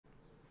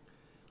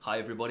Hi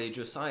everybody,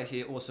 Josiah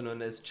here, also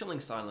known as Chilling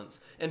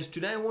Silence, and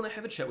today I want to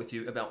have a chat with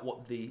you about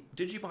what the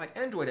DigiByte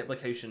Android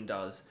application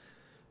does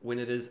when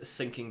it is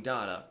syncing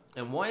data,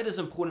 and why it is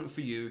important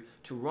for you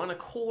to run a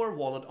core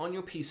wallet on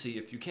your PC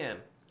if you can.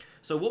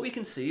 So what we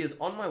can see is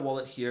on my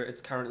wallet here, it's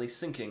currently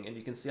syncing, and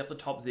you can see up the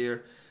top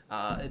there,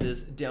 it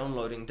is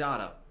downloading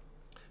data.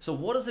 So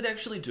what does it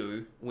actually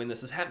do when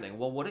this is happening?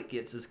 Well, what it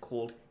gets is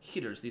called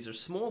headers. These are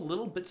small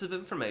little bits of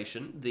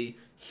information, the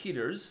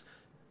headers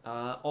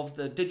of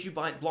the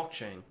DigiByte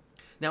blockchain.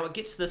 Now it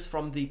gets this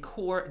from the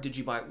core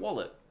DigiByte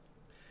wallet.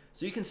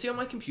 So you can see on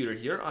my computer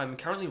here, I'm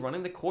currently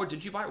running the core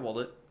DigiByte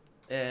wallet,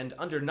 and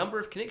under number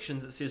of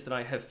connections it says that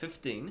I have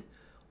 15,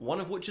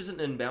 one of which is an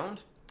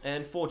inbound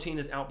and 14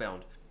 is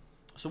outbound.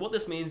 So what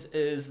this means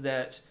is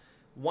that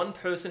one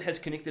person has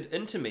connected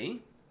into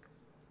me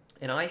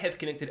and I have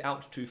connected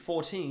out to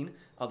 14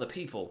 other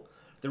people.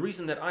 The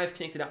reason that I've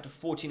connected out to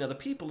 14 other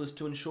people is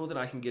to ensure that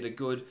I can get a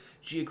good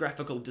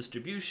geographical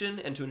distribution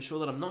and to ensure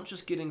that I'm not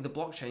just getting the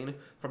blockchain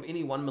from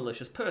any one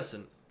malicious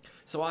person.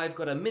 So I've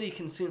got a mini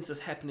consensus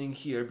happening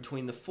here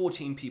between the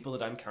 14 people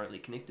that I'm currently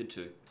connected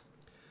to.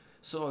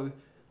 So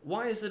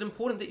why is it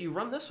important that you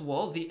run this?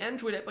 Well, the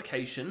Android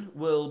application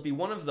will be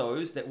one of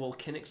those that will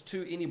connect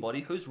to anybody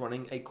who's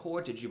running a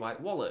core DigiByte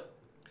wallet.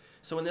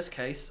 So in this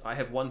case, I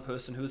have one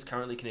person who is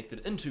currently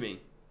connected into me.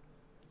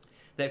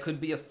 That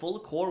could be a full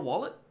core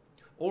wallet,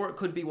 or it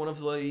could be one of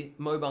the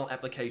mobile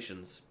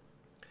applications.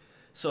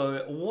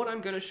 So what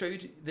I'm going to show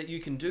you that you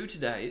can do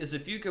today is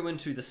if you go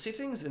into the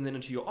settings and then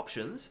into your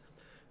options,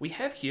 we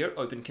have here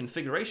open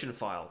configuration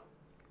file.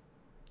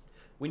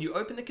 When you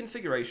open the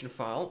configuration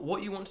file,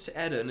 what you want to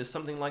add in is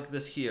something like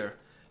this here,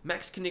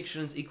 max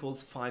connections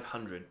equals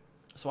 500.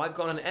 So I've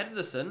gone and added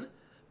this in,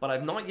 but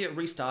I've not yet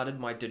restarted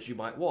my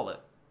DigiByte wallet.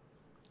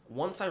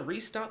 Once I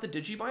restart the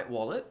DigiByte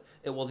wallet,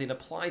 it will then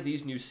apply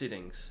these new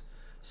settings.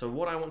 So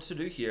what I want to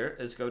do here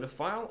is go to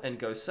File and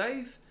go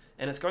Save,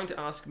 and it's going to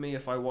ask me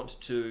if I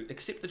want to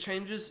accept the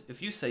changes.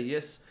 If you say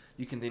yes,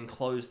 you can then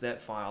close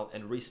that file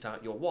and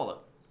restart your wallet.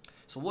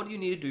 So what do you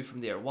need to do from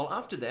there? Well,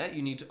 after that,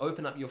 you need to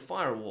open up your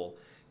firewall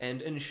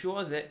and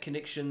ensure that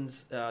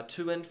connections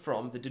to and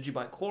from the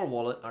DigiByte Core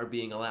Wallet are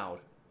being allowed.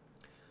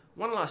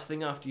 One last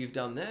thing after you've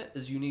done that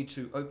is you need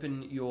to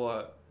open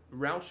your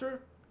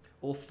router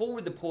or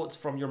forward the ports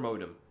from your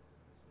modem.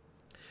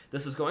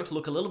 This is going to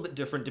look a little bit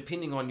different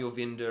depending on your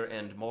vendor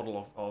and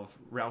model of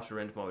router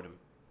and modem.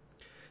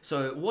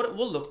 So what it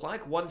will look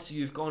like once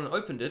you've gone and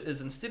opened it is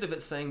instead of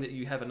it saying that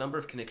you have a number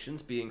of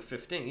connections being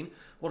 15,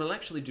 what I'll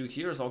actually do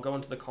here is I'll go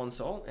into the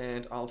console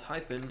and I'll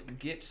type in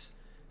get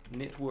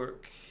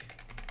network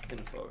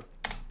info.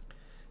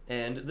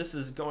 And this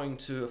is going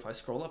to, if I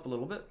scroll up a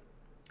little bit,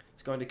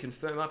 it's going to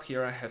confirm up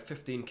here I have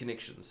 15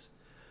 connections.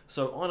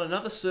 So on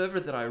another server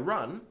that I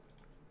run,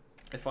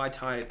 if I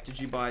type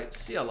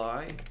DigiByte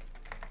CLI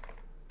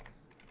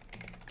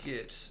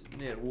get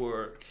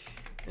network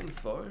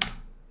info,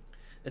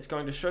 it's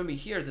going to show me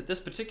here that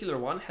this particular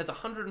one has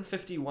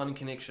 151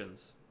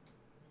 connections.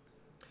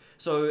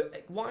 So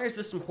why is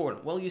this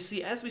important? Well, you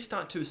see, as we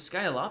start to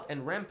scale up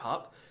and ramp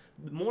up,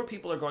 more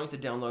people are going to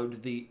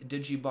download the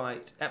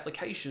DigiByte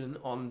application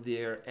on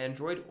their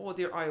Android or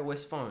their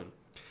iOS phone.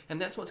 And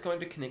that's what's going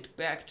to connect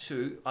back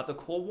to other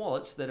core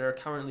wallets that are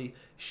currently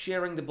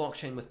sharing the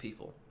blockchain with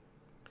people.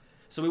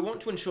 So we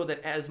want to ensure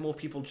that as more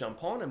people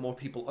jump on and more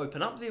people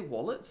open up their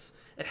wallets,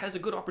 it has a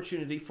good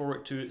opportunity for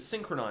it to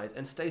synchronize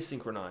and stay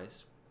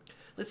synchronized.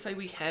 Let's say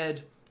we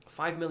had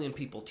 5 million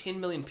people, 10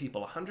 million people,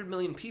 100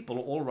 million people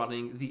all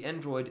running the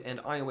Android and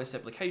iOS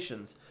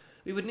applications.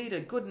 We would need a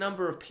good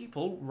number of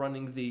people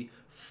running the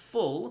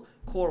full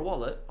core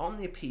wallet on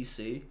their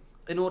PC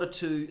in order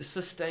to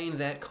sustain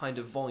that kind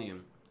of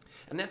volume.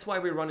 And that's why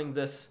we're running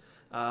this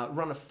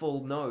run a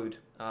full node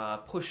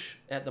push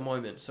at the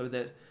moment, so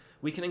that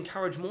we can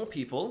encourage more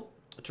people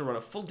to run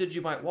a full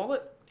DigiByte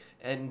wallet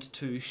and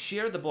to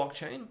share the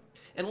blockchain,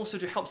 and also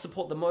to help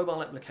support the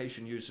mobile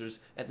application users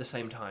at the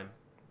same time.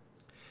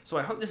 So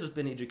I hope this has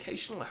been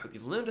educational, I hope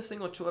you've learned a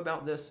thing or two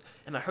about this,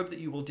 and I hope that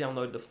you will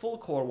download the full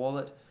core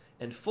wallet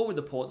and forward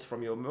the ports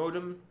from your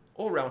modem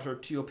or router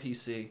to your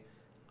PC,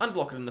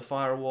 unblock it in the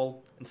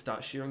firewall, and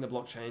start sharing the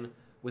blockchain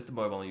with the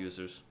mobile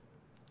users.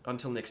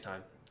 Until next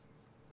time.